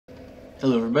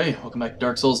Hello everybody, welcome back to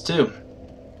Dark Souls 2.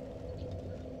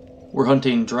 We're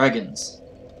hunting dragons.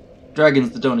 Dragons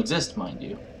that don't exist, mind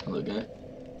you. Hello guy.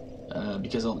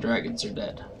 Because all the dragons are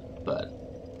dead. But,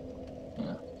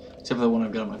 yeah. Except for the one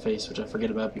I've got on my face, which I forget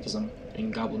about because I'm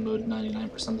in goblin mode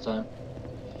 99% of the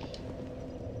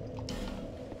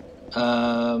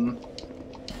time.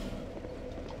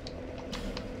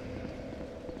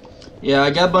 Yeah,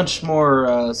 I got a bunch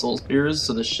more soul spears,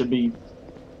 so this should be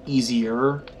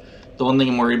easier. The one thing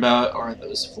I'm worried about are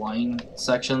those flying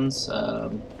sections.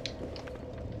 'Cause,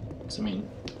 I mean,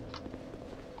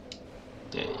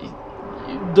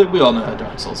 we all know how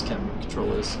Dark Souls camera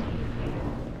control is.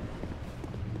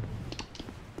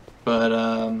 But,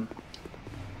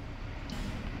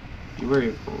 beware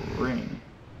of ring.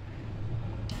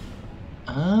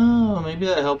 Oh, maybe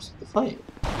that helps with the fight.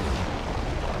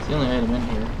 It's the only item in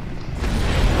here.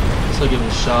 Guess I'll give it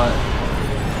a shot.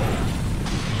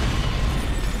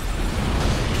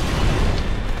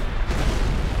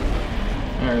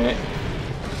 Alright.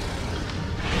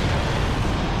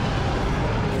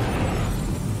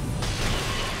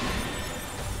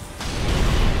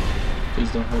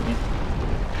 Please don't hurt me.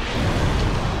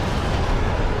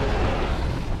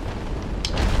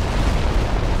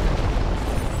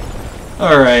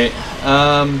 Alright,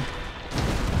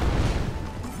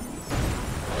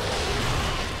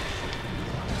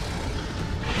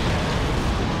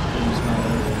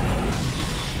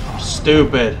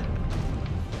 Stupid.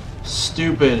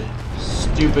 Stupid.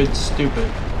 Stupid.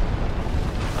 Stupid.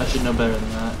 I should know better than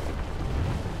that.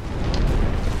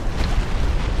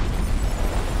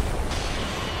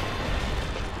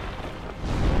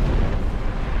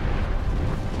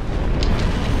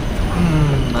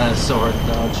 That is so hard to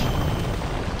dodge.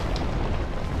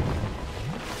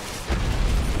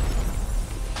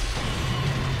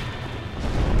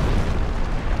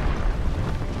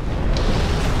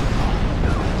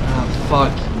 Oh,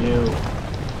 fuck you.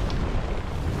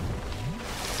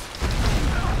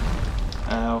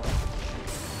 Ow.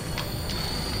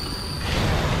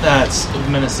 That's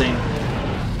menacing.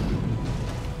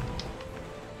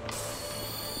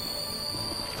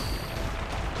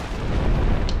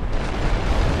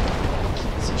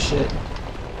 See shit.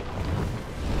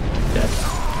 Dead.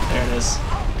 There it is.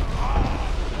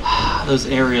 Those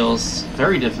aerials.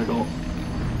 Very difficult.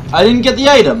 I didn't get the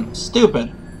item.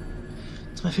 Stupid.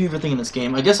 It's my favorite thing in this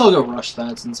game. I guess I'll go rush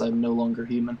that since I'm no longer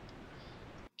human.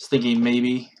 Just thinking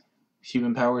maybe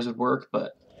human powers would work,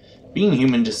 but being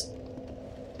human just,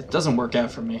 it doesn't work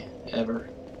out for me, ever.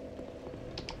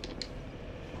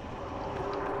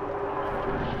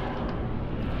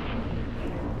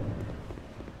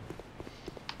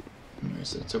 Where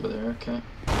is it? It's over there, okay.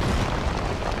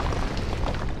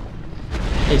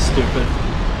 Hey, stupid.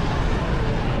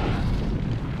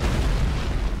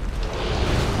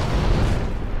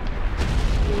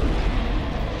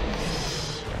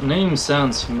 The name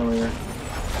sounds familiar.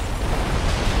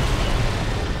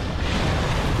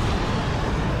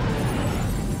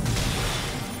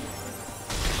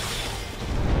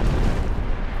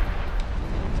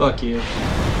 Fuck you.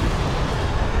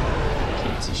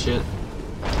 Can't see shit.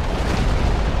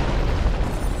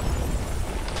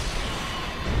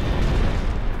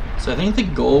 So I think the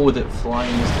goal with it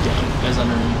flying is to get as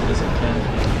underneath it as I can.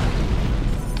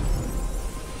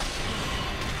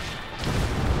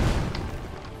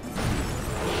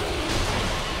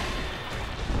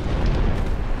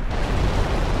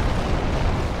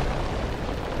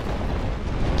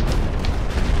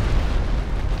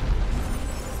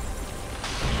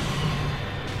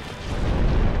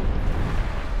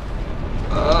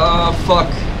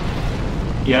 Fuck.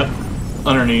 Yep.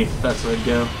 Underneath. That's where I'd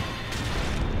go.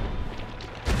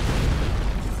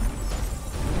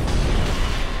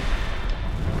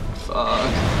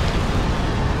 Fuck.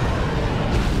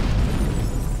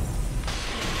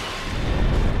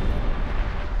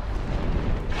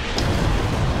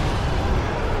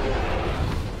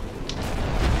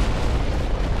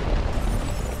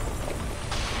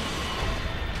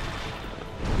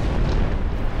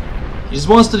 He just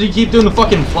wants to keep doing the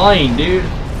fucking flying, dude.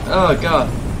 Oh god.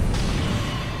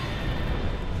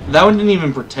 That one didn't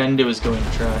even pretend it was going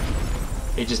to track.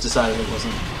 It just decided it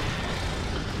wasn't.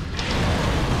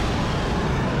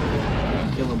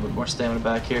 Get a little bit more stamina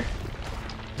back here.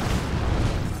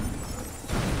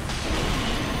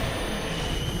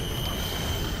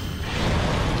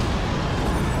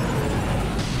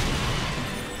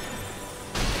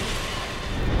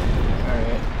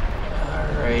 Alright.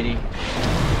 Alrighty.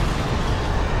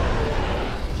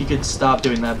 If you could stop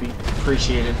doing that, be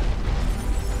appreciated.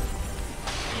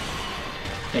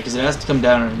 Yeah, because it has to come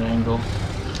down at an angle.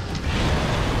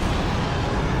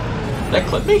 Did that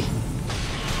clip me?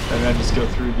 Maybe I just go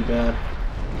through, it'd be bad.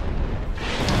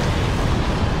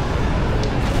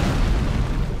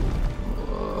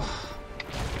 Ugh.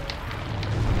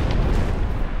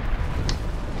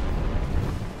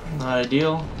 Not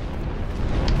ideal.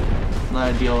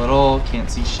 Not ideal at all.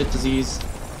 Can't see shit disease.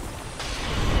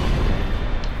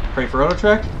 Pray for auto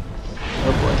track.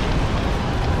 Oh boy.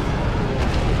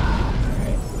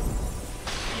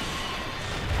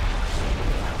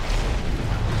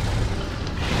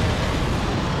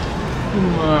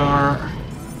 Alright.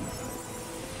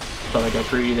 Thought I got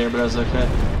greedy there, but I was okay.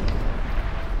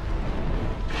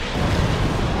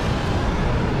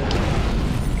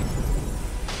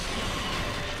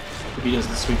 If he does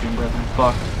the sweeping breath, I'm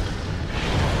fucked.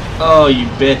 Oh, you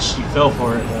bitch. You fell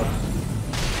for it, though.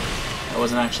 That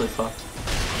wasn't actually fucked.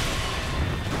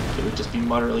 It would just be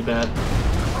moderately bad.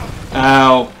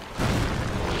 Ow.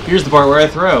 Here's the part where I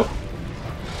throw.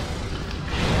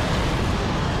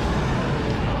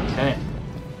 Okay.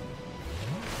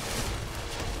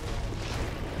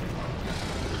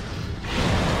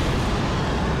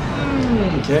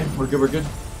 Okay, we're good, we're good.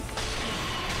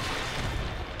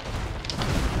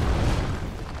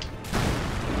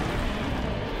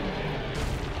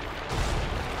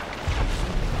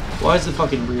 Why is it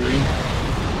fucking rearing?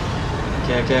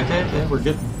 Okay, we're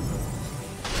good.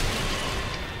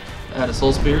 Out of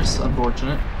soul spears,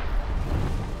 unfortunate.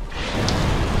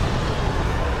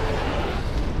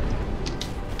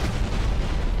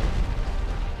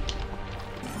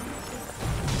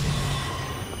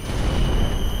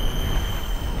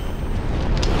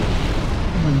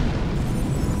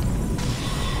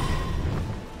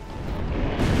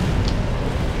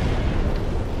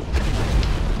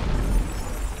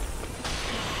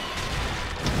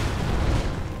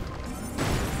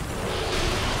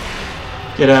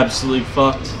 Get absolutely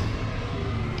fucked.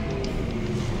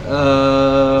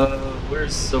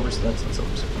 Where's Silver? That's not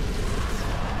Silver.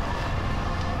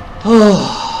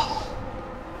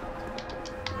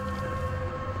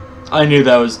 I knew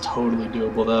that was totally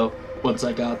doable though, once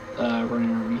I got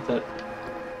running underneath it.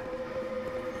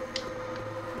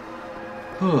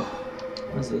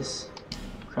 What is this?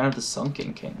 Crown of the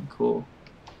Sunken King. Cool.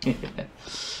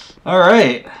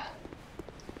 Alright.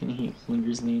 He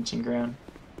lingers in the ancient ground.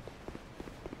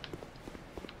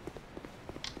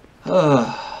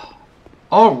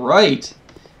 Alright.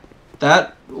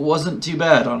 That wasn't too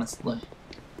bad, honestly.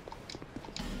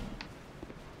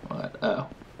 What? Oh.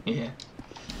 Yeah.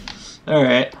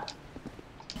 Alright.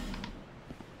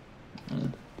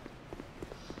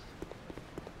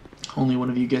 Only one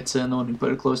of you gets in, the one who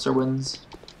put it closer wins.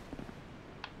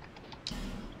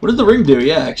 What did the ring do?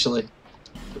 Yeah, actually.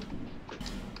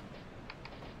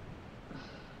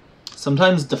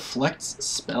 Sometimes deflects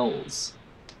spells.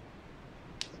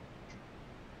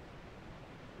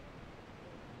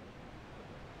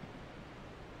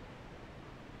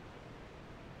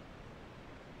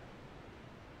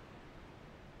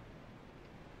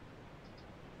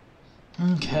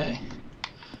 Okay.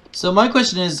 So my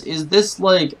question is this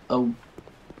like a...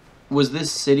 Was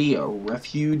this city a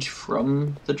refuge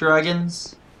from the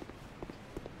dragons?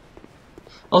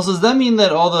 Also, does that mean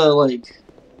that all the,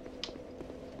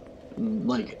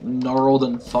 like gnarled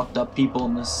and fucked up people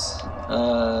in this,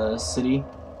 city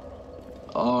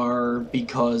are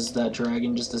because that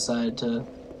dragon just decided to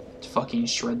fucking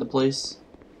shred the place?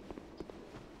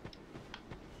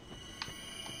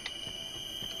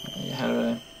 How did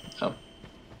I... Oh.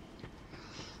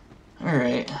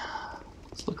 Alright.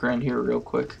 Let's look around here real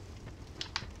quick.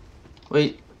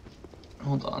 Wait.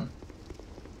 Hold on.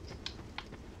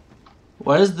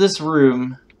 Why does this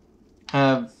room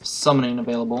have summoning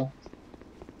available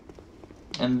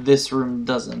and this room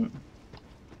doesn't?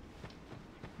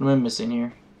 What am I missing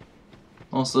here?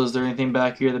 Also, is there anything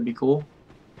back here that'd be cool?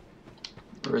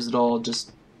 Or is it all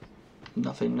just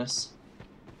nothingness?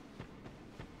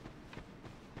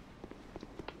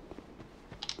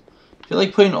 I feel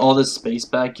like putting all this space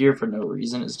back here for no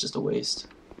reason is just a waste.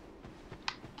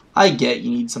 I get you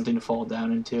need something to fall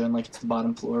down into and like it's the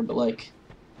bottom floor, but like,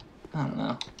 I don't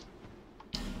know.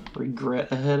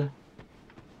 Regret ahead.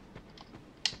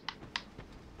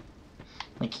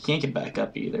 Like you can't get back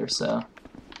up either, so.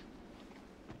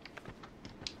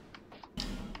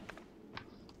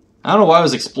 I don't know why I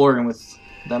was exploring with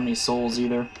that many souls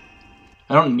either.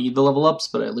 I don't need the level ups,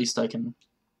 but at least I can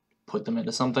put them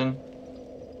into something.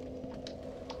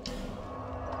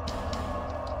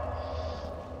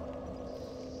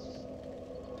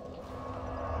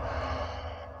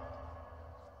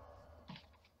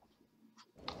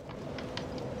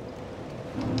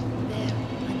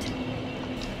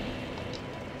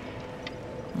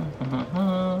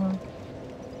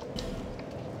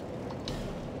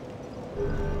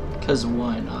 Because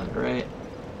why not, right?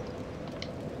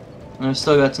 And I've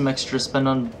still got some extra to spend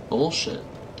on bullshit.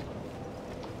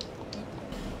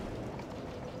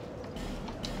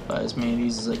 Buy as many of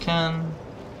these as I can.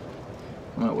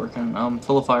 I'm not working. I'm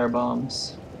full of fire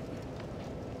bombs.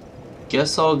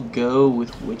 Guess I'll go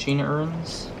with witching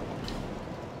urns.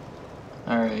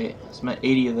 Alright, so I'm at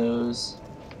 80 of those.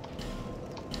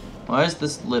 Why is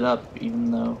this lit up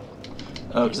even though...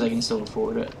 Oh, because I can still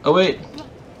afford it. Oh wait!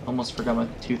 Almost forgot my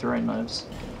 2 throwing knives.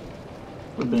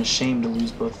 Would have been a shame to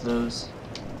lose both of those.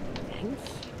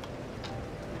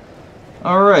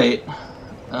 Alright.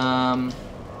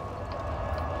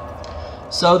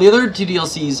 So the other 2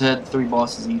 DLCs had 3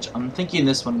 bosses each. I'm thinking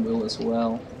this one will as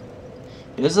well.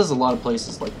 Yeah, this has a lot of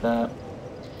places like that.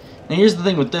 And here's the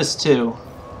thing with this too.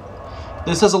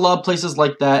 This has a lot of places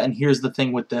like that, and here's the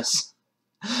thing with this.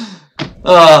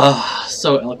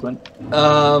 So eloquent.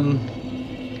 I'm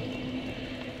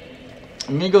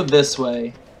gonna go this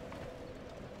way.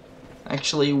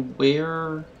 Actually,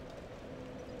 where...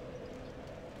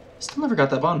 Still never got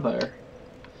that bonfire.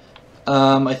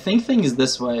 I think thing is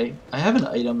this way. I have an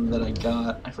item that I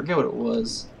got. I forget what it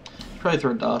was. Probably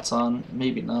throw dots on.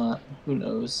 Maybe not. Who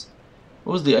knows?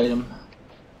 What was the item?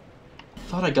 I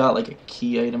thought I got like a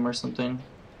key item or something.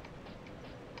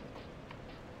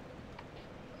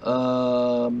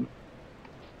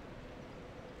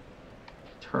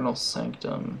 Eternal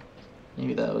Sanctum.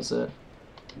 Maybe that was it.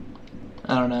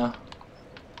 I don't know.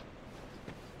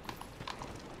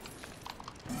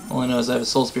 All I know is I have a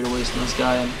soul spear to waste on this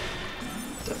guy, and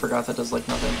I forgot that does like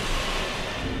nothing.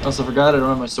 I also forgot I don't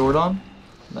have my sword on.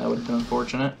 That would have been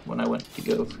unfortunate when I went to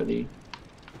go for the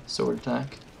sword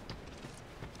attack.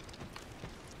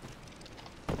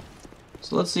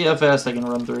 So let's see how fast I can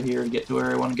run through here to get to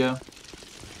where I want to go.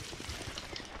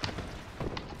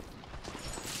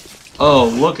 Oh,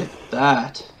 look at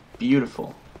that.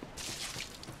 Beautiful.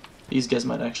 These guys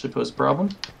might actually pose a problem,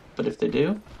 but if they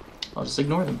do, I'll just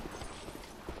ignore them.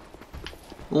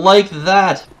 Like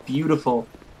that! Beautiful.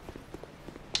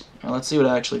 Now let's see what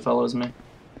actually follows me.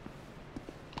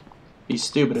 Be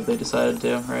stupid if they decided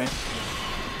to, right?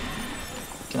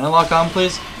 Can I lock on,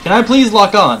 please? Can I please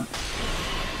lock on?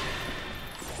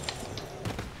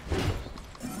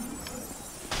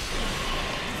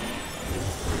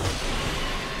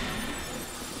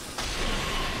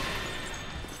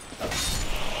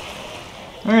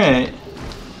 Alright.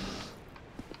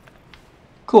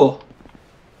 Cool.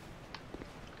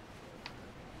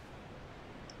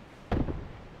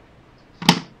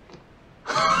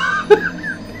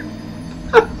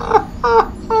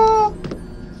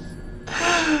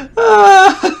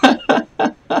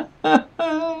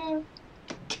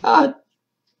 God.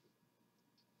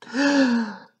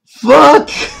 Fuck!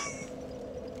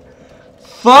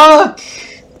 Fuck!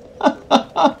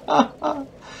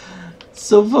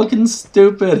 So fucking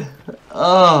stupid.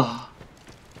 Ugh.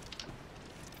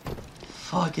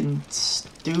 Fucking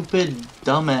stupid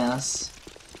dumbass.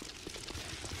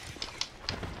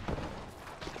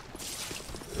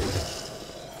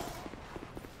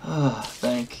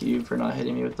 Thank you for not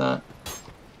hitting me with that.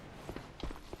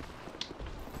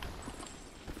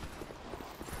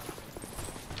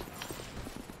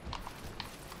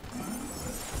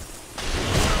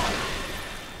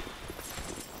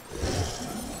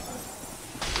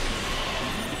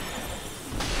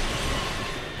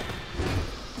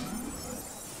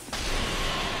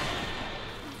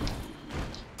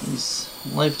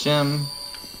 Life gem.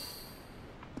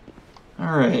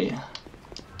 Alright.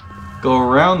 Go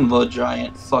around the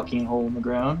giant fucking hole in the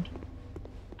ground.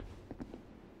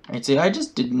 Alright, see, I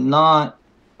just did not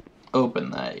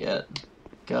open that yet.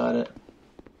 Got it.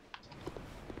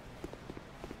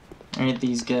 Alright,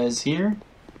 these guys here.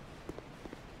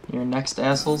 Your next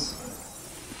assholes.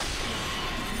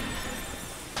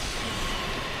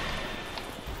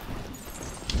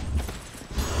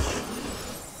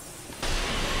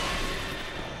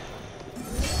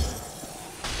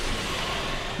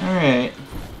 Alright.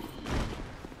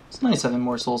 It's nice having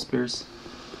more soul spears.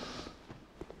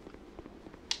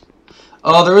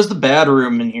 Oh, there was the bad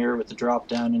room in here with the drop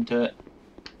down into it.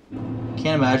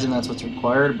 Can't imagine that's what's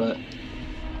required, but...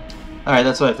 Alright,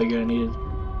 that's what I figured I needed.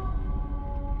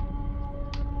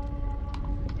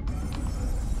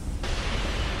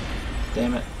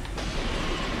 Damn it.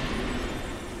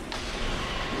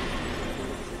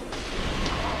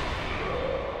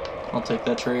 I'll take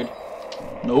that trade.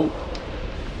 Nope.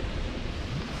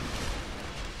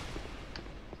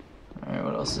 Alright,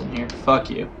 what else is in here? Fuck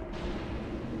you.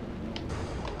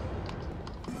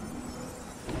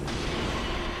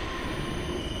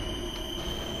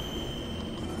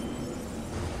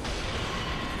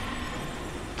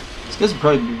 These guys would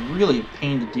probably be really a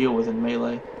pain to deal with in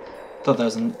melee. Thought that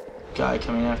was a guy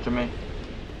coming after me.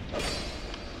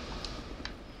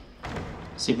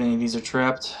 See if any of these are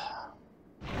trapped.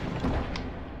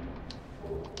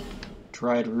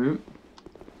 Dried root.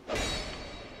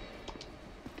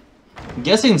 I'm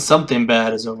guessing something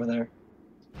bad is over there.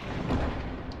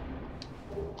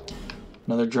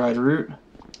 Another dried root.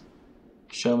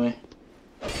 Show me.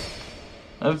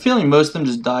 I have a feeling most of them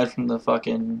just died from the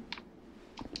fucking...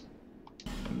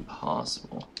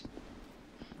 Impossible.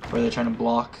 Or are they trying to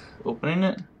block opening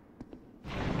it?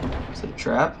 Is it a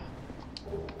trap?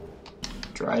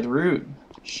 Dried root.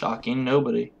 Shocking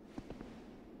nobody.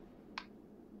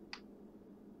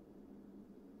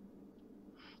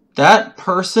 That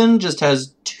person just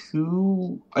has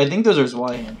two... I think those are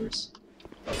Zweihanders.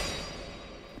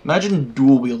 Imagine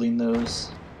dual wielding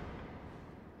those.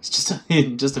 It's just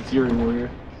a, just a Fury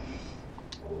Warrior.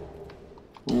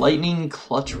 Lightning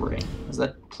Clutch Ring. Is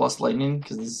that plus lightning?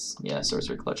 Because this, yeah,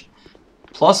 Sorcery Clutch.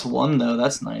 +1 though,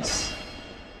 that's nice.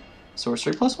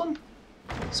 Sorcery +1?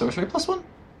 Sorcery +1?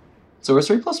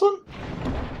 Sorcery +1?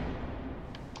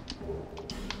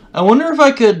 I wonder if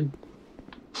I could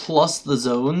plus the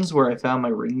zones where I found my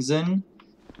rings in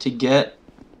to get...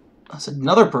 That's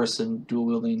another person dual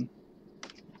wielding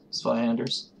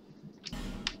Zweihanders.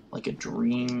 Like a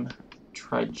dream.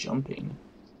 Try jumping.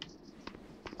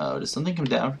 Oh, does something come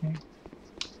down from here?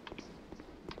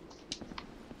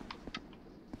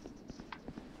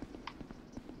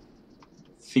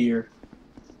 Fear.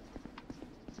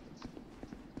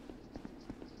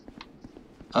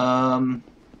 I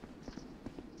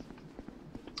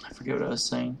forget what I was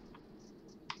saying.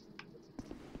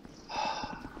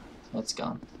 That's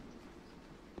gone.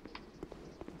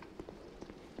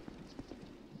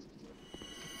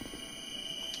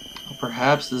 Well,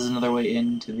 perhaps this is another way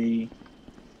into the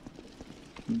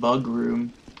bug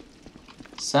room.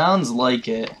 Sounds like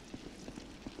it.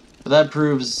 But that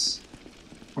proves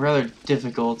rather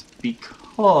difficult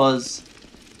because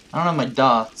I don't have my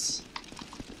dots.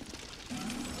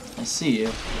 I see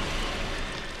you.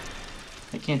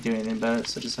 I can't do anything about it,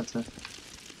 so I just have to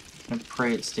kind of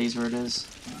pray it stays where it is.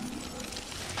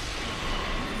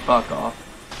 Fuck off.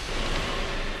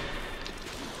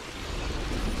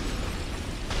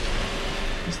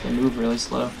 At least they move really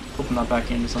slow. Hope I'm not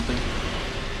backing into something.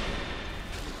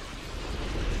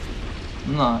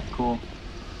 Not cool.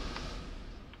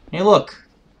 Hey, look!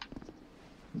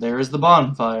 There's the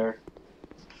bonfire.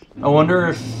 I wonder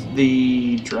if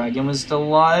the dragon was still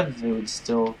alive, it would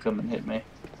still come and hit me.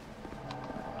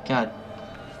 God.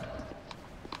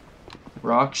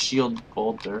 Rock shield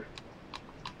boulder.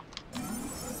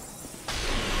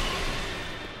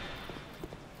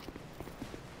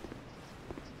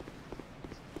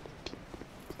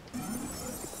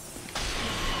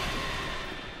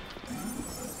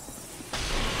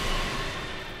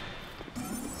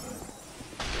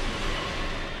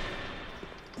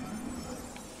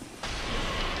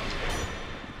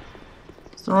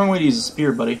 It's the wrong way to use a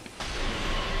spear, buddy.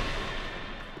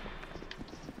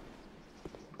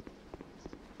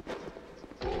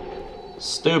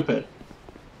 Stupid.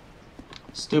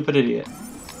 Stupid idiot.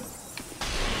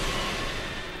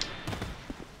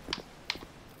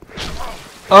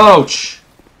 Ouch!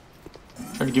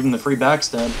 Tried to give him the free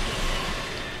backstab.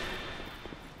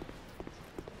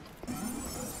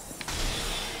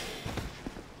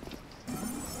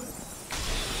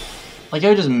 Like how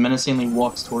he just menacingly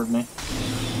walks toward me.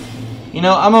 You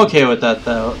know, I'm okay with that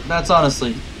though. That's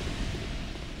honestly...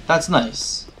 That's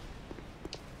nice.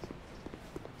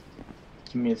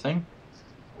 Give me a thing.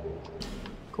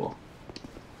 Cool.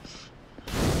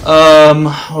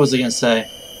 What was I gonna say?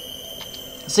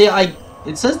 See,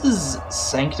 it says this is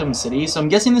Sanctum City, so I'm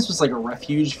guessing this was like a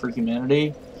refuge for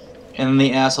humanity. And then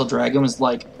the asshole dragon was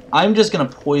like, I'm just gonna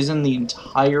poison the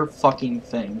entire fucking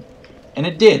thing. And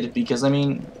it did, because I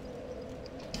mean,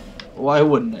 why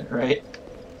wouldn't it, right?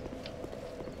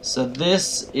 So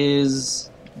this is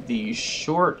the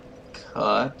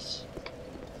shortcut,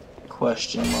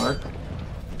 question mark.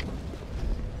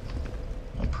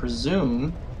 I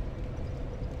presume.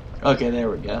 Okay, there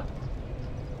we go.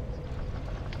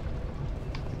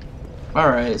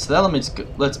 Alright, so that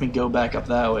lets me go back up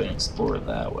that way and explore it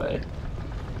that way.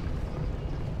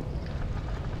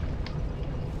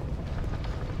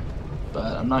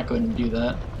 But I'm not going to do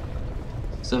that.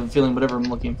 So I have a feeling whatever I'm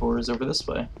looking for is over this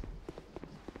way.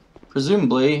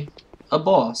 Presumably, a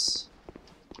boss.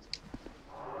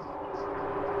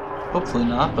 Hopefully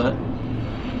not, but...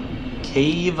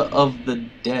 Cave of the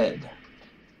Dead.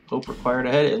 Hope required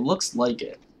ahead. It looks like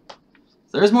it.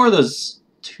 There's more of those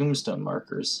tombstone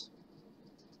markers.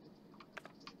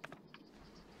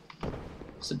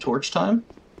 Is it torch time?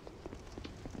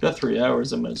 Got 3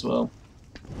 hours, I might as well.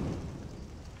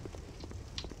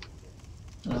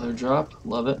 Another drop,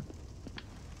 love it.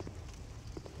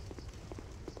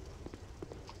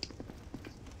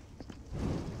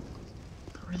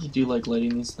 I really do like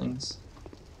lighting these things.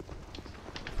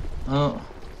 Oh.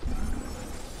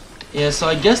 Yeah, so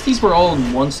I guess these were all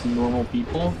once normal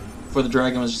people, before the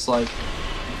dragon was just like,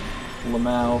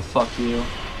 Lamau, fuck you.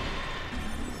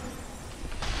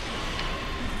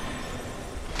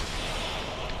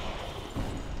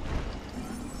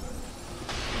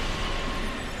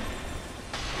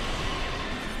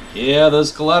 Yeah,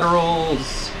 those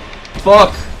collaterals!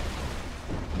 Fuck!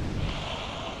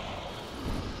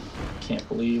 Can't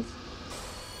believe.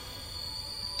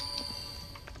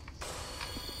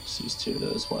 Just use 2 of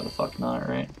those, why the fuck not,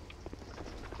 right?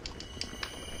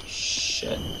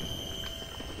 Shit.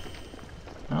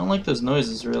 I don't like those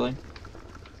noises, really.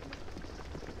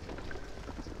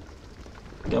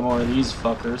 Got more of these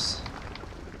fuckers.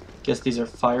 Guess these are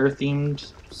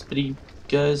fire-themed spitty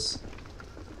guys.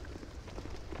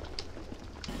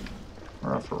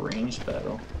 We're off a ranged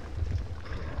battle.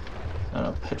 I don't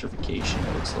know, petrification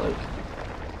it looks like.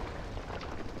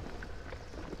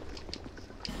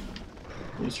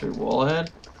 Illusory wall ahead?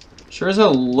 Sure as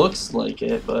hell looks like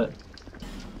it, but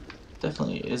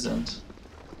definitely isn't.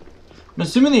 I'm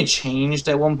assuming they changed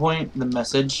at one point the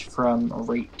message from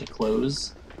rate to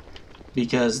close.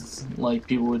 Because, like,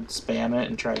 people would spam it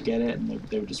and try to get it, and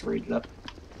they would just rate it up.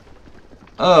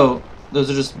 Oh,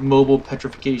 those are just mobile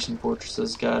petrification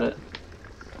fortresses, got it.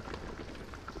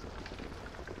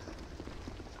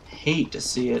 Hate to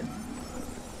see it.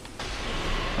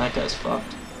 That guy's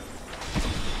fucked.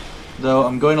 Though,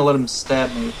 I'm going to let him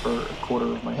stab me for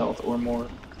 1/4 of my health or more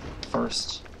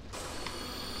first.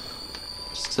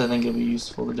 Just because I think it'll be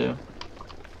useful to do.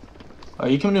 Are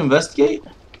you coming to investigate?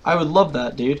 I would love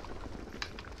that, dude.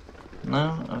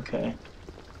 No? Okay.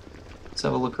 Let's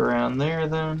have a look around there,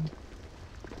 then.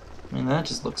 I mean, that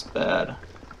just looks bad.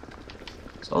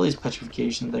 There's all these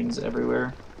petrification things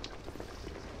everywhere.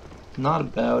 Not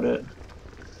about it.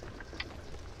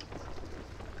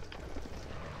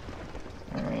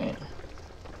 Alright.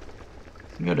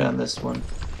 Go down this one.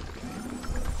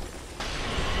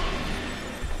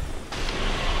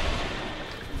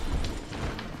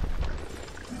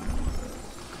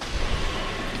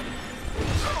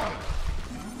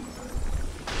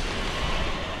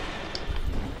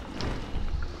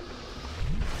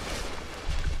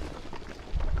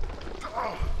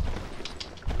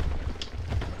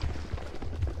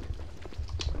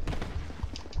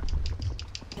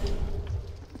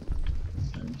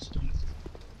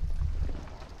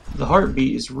 The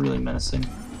heartbeat is really menacing.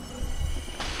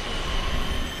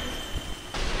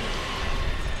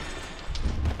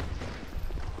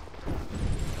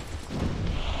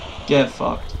 Get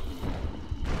fucked.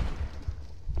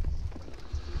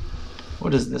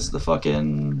 What is this? The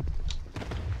fucking...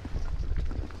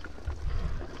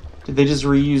 Did they just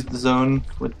reuse the zone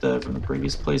with from the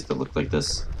previous place that looked like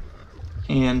this?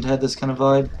 And had this kind of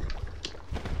vibe?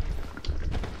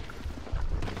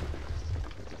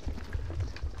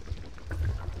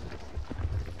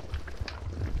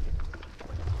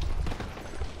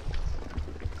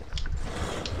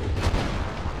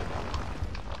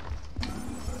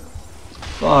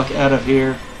 Fuck out of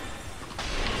here.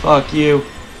 Fuck you.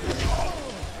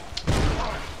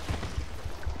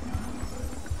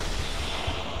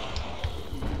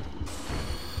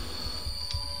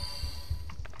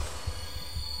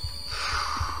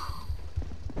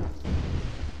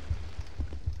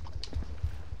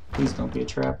 Please don't be a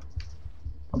trap.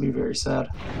 I'll be very sad.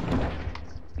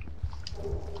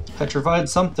 Petrified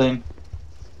something.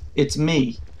 It's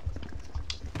me.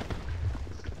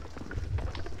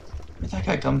 Where'd that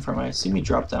guy come from? I assume he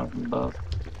dropped down from above.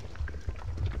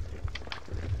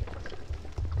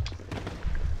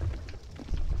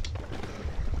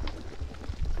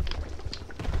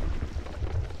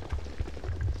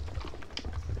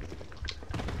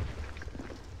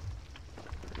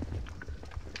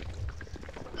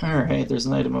 Alright, there's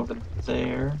an item over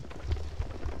there.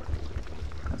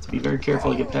 I have to be very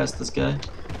careful to get past this guy.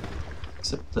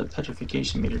 Except the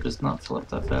petrification meter does not fill up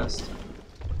that fast.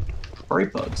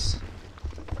 Bright bugs.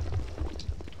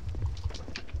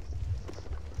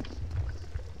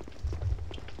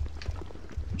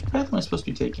 Which path am I supposed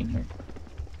to be taking here?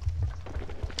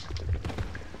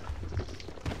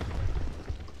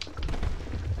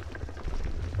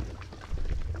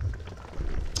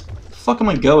 The fuck am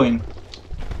I going?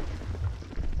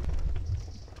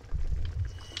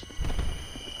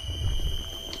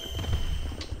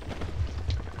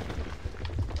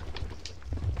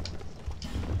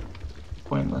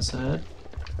 pointless ahead.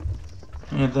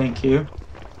 And thank you.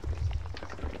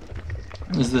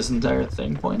 Is this entire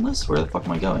thing pointless? Where the fuck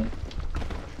am I going?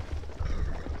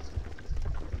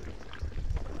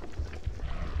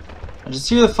 I just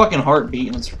hear the fucking heartbeat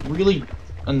and it's really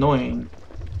annoying.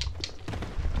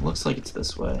 It looks like it's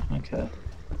this way. Okay.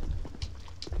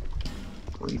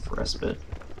 Brief respite.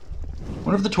 I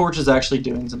wonder if the torch is actually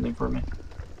doing something for me.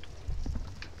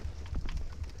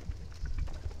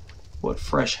 What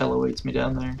fresh hell awaits me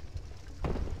down there?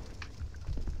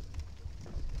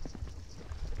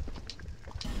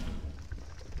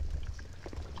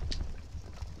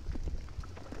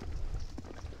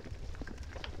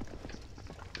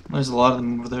 There's a lot of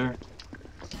them over there.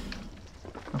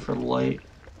 Not for light.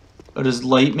 Oh, does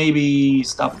light maybe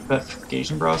stop the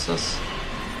petrification process?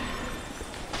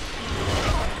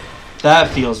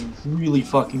 That feels really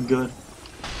fucking good.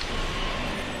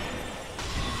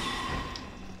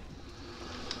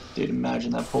 Dude,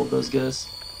 imagine that pulled those guys.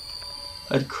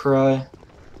 I'd cry.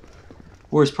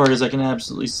 Worst part is I can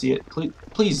absolutely see it.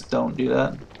 Please don't do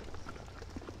that.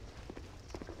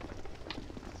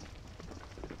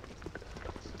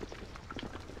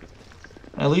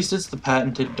 At least it's the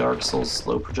patented Dark Souls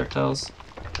slow projectiles.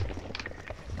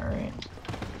 Alright.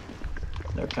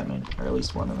 They're coming, or at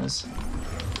least one of us.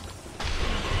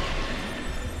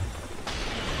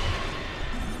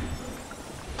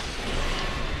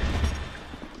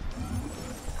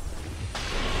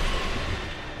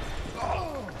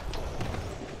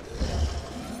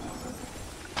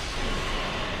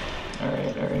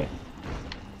 Alright, alright.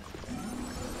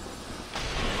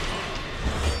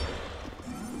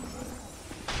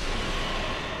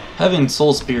 Having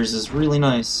soul spears is really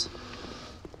nice.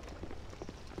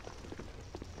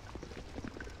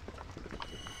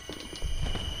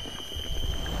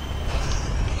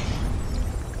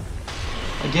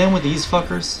 Again with these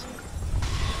fuckers?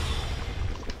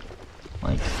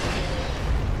 Like,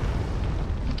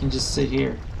 I can just sit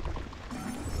here.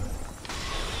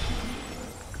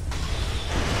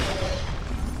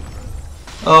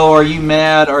 Oh, are you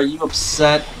mad? Are you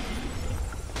upset?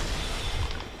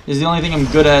 Is the only thing I'm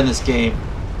good at in this game.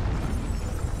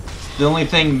 It's the only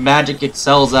thing Magic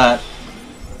excels at.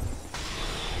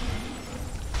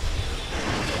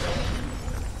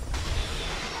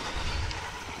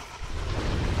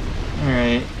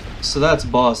 Alright, so that's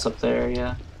boss up there,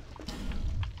 yeah.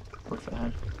 Poor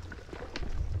fan.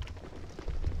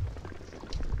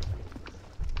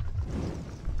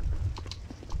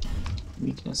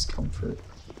 Weakness, comfort.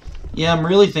 Yeah, I'm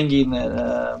really thinking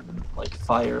that, like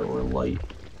fire or light.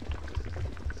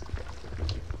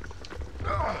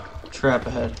 Trap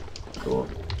ahead. Cool.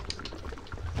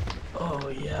 Oh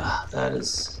yeah, that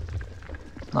is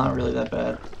not really that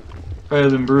bad. Probably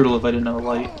would have been brutal if I didn't have a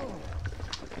light.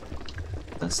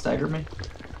 That staggered me.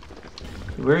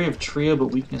 Wary of trio but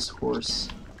weakness horse.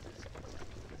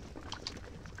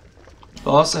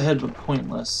 Boss ahead but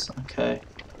pointless. Okay.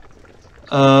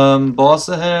 Boss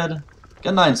ahead.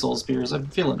 Got 9 soul spears. I'm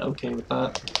feeling okay with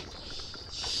that.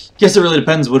 Guess it really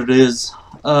depends what it is.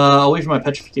 I'll wait for my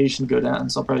petrification to go down,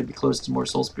 so I'll probably be close to more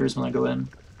soul spears when I go in.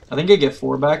 I think I get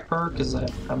 4 back per, because I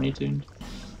have how many tuned?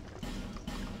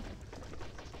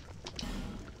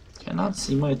 Cannot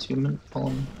see my attunement while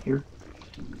I'm here.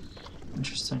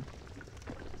 Interesting.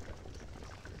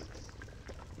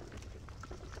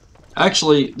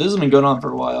 Actually, this has been going on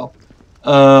for a while.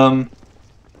 I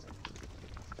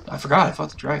forgot I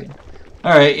fought the dragon.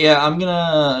 Alright, yeah, I'm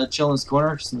gonna chill in this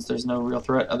corner since there's no real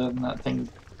threat other than that thing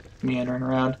meandering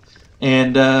around.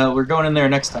 And we're going in there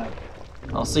next time.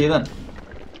 I'll see you then.